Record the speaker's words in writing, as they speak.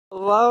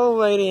Hello,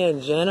 ladies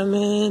and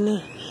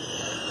gentlemen.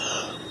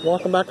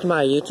 Welcome back to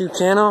my YouTube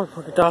channel.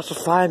 Forget to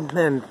subscribe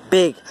and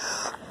big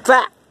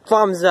fat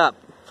thumbs up.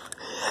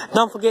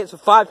 Don't forget to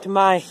subscribe to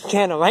my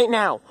channel right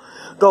now.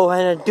 Go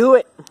ahead and do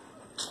it.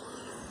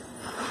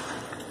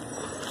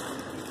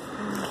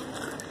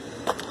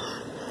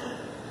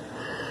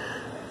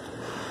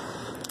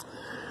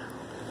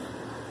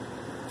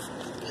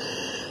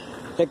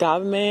 The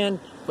garbage man,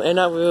 and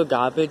not real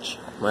garbage.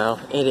 Well,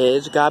 it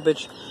is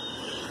garbage,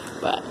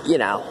 but you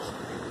know.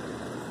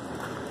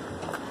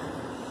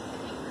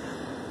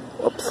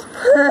 Whoops.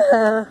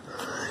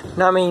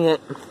 Not mean it.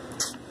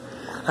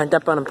 I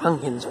stepped on the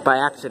pumpkins by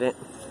accident.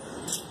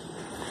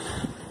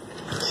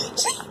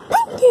 See,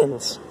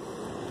 pumpkins!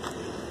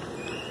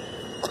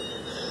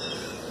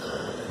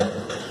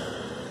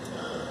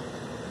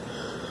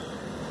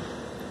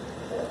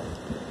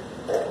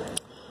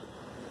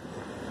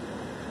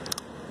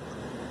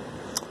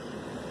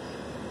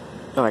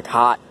 They're like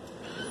hot.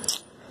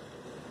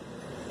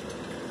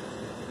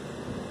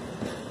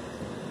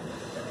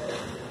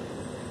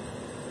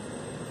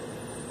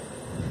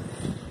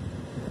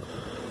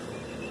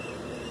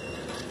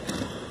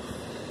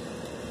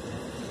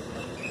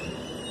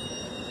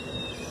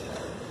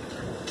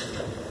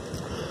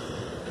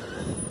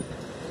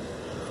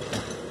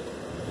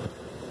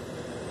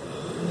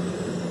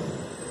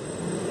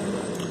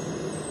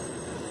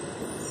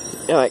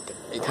 Yeah, like,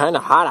 it's kind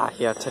of hot out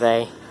here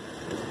today.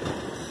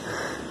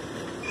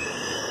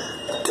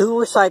 2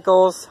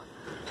 recycles,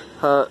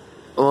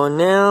 one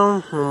now,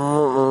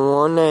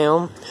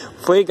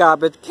 3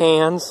 garbage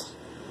cans,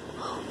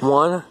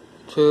 1,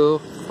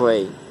 2,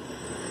 3.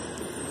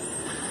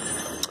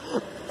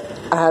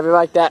 I have it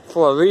like that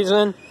for a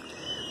reason,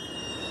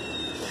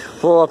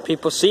 for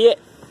people see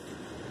it.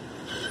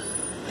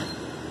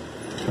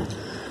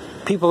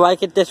 People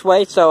like it this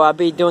way, so I'll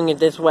be doing it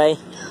this way.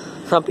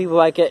 Some people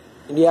like it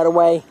the other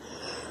way,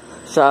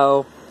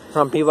 so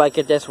some people like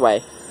it this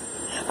way.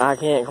 I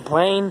can't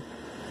complain.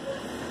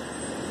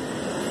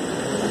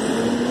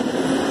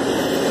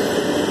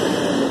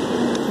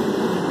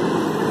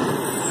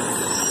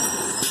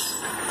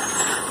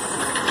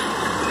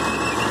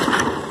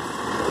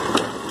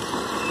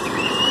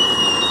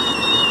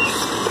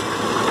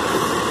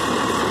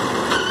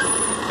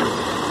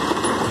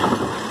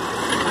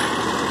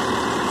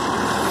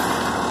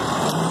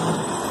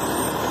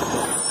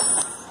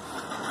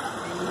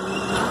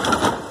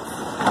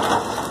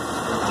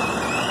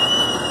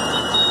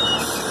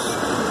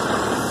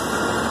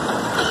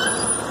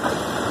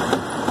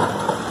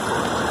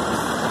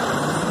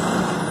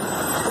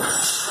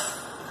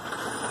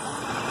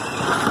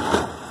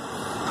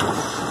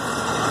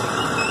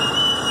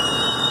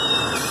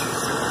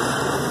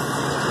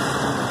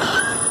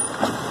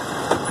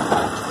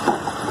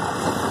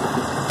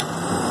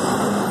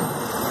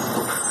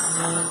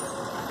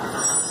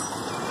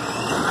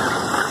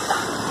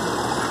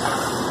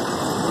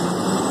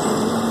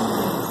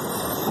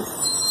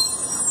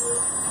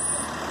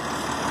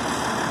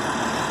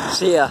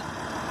 See ya.